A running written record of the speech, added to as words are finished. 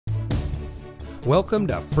Welcome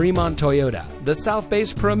to Fremont Toyota, the South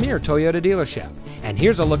Bay's premier Toyota dealership. And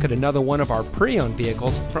here's a look at another one of our pre-owned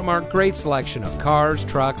vehicles from our great selection of cars,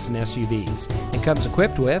 trucks, and SUVs. It comes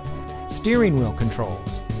equipped with steering wheel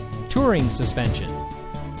controls, touring suspension,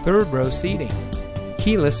 third row seating,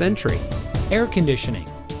 keyless entry, air conditioning,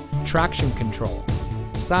 traction control,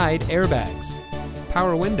 side airbags,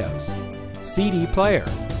 power windows, CD player,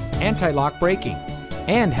 anti-lock braking,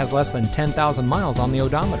 and has less than 10,000 miles on the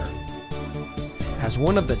odometer. As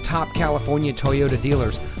one of the top California Toyota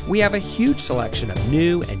dealers, we have a huge selection of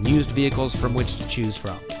new and used vehicles from which to choose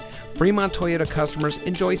from. Fremont Toyota customers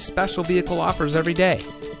enjoy special vehicle offers every day.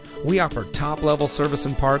 We offer top-level service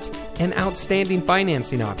and parts and outstanding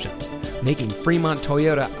financing options, making Fremont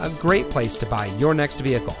Toyota a great place to buy your next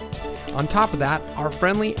vehicle. On top of that, our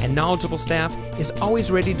friendly and knowledgeable staff is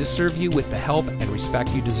always ready to serve you with the help and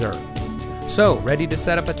respect you deserve. So, ready to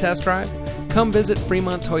set up a test drive? Come visit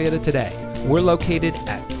Fremont Toyota today. We're located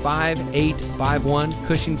at 5851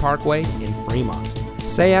 Cushing Parkway in Fremont.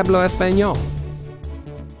 Se habla español.